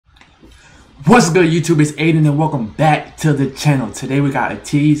What's good, YouTube? It's Aiden and welcome back to the channel. Today we got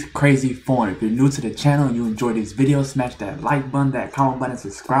ATEEZ Crazy Foreign. If you're new to the channel and you enjoyed this video, smash that like button, that comment button,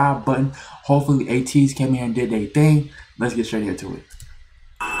 subscribe button. Hopefully ATEEZ came here and did their thing. Let's get straight into it.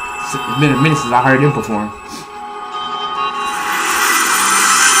 It's been a minute since I heard them perform.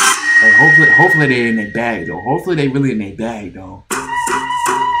 Hey, hopefully they're in their bag though. Hopefully they really in their bag though.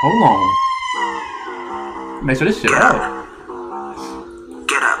 Hold on. Make sure this shit up.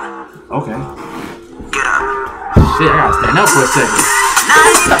 Okay. Get up. Shit, I gotta stand up for a second.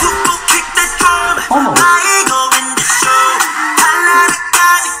 Hold on.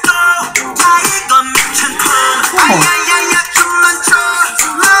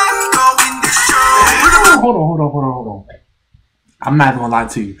 Hold on. I'm not gonna lie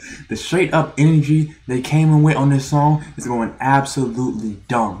to you. The straight up energy they came in with on this song is going absolutely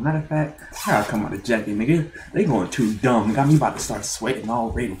dumb. Matter of fact, I gotta come out the jacket, nigga. They going too dumb. It got me about to start sweating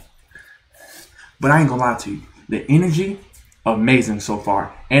already. But I ain't gonna lie to you. The energy, amazing so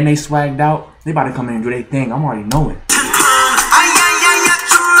far. And they swagged out. They about to come in and do their thing. I'm already knowing.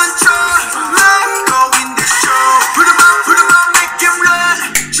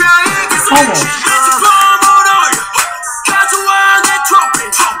 Hold on.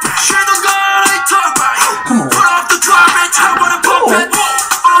 Come on.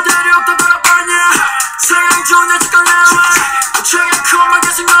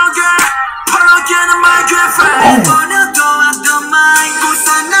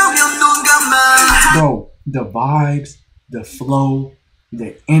 Bro, the vibes, the flow,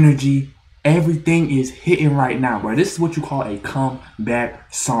 the energy, everything is hitting right now, bro. This is what you call a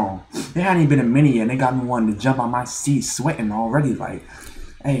comeback song. It hadn't even been a minute yet and they got me wanting to jump on my seat sweating already. Like,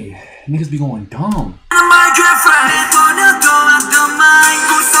 hey, niggas be going dumb.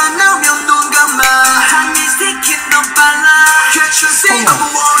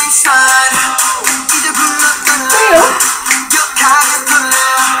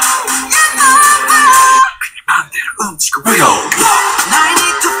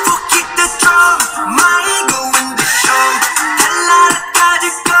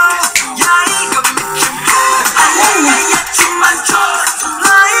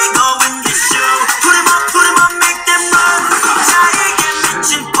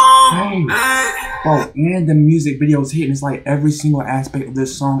 Bro, and the music video is hitting. It's like every single aspect of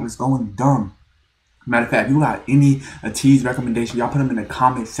this song is going dumb. Matter of fact, if you got any ATEEZ recommendation, y'all put them in the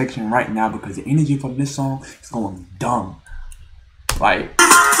comment section right now because the energy from this song is going dumb. Like,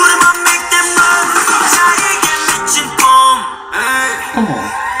 come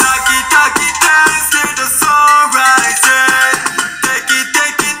on.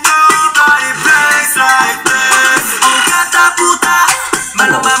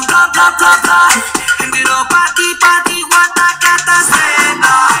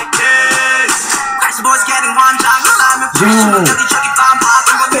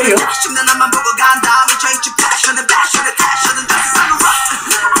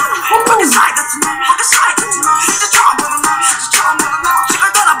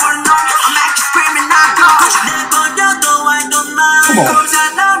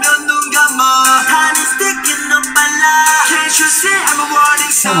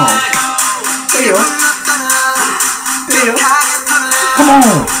 Come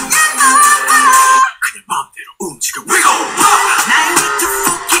on.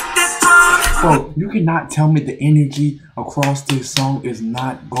 Bro, you cannot tell me the energy across this song is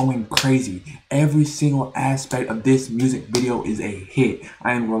not going crazy. Every single aspect of this music video is a hit.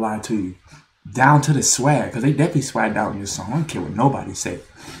 I ain't gonna lie to you. Down to the swag, because they definitely swagged out in this song. I don't care what nobody say.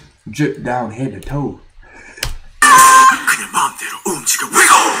 Drip down head to toe.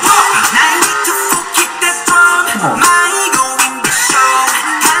 Come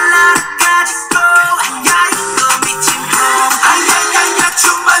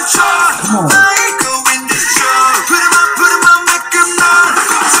on.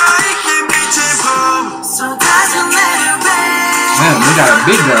 Man, we got a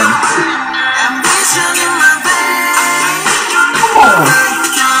big gun. Come on.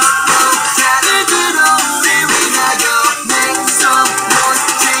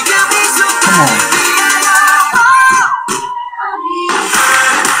 Come on.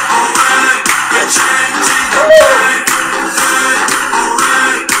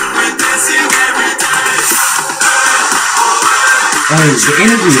 Hey, the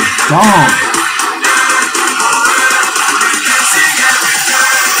energy is gone.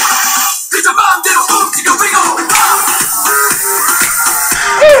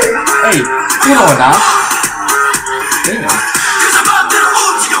 Hey, come on now. Damn.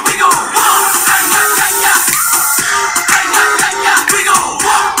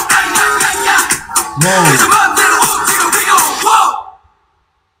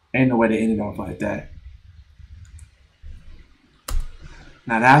 Ain't no way they ended off like that.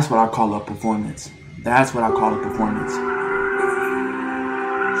 Now that's what I call a performance. That's what I call a performance.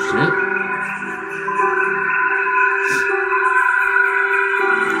 Shit.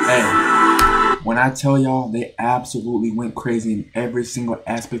 Hey, when I tell y'all, they absolutely went crazy in every single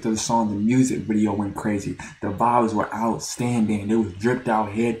aspect of the song. The music video went crazy. The vibes were outstanding. It was dripped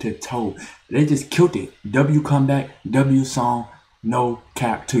out head to toe. They just killed it. W comeback, W song. No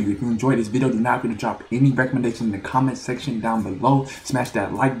cap to you. If you enjoyed this video, do not forget to drop any recommendation in the comment section down below. Smash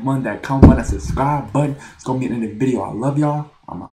that like button, that comment button, that subscribe button. It's gonna be the end of the video. I love y'all.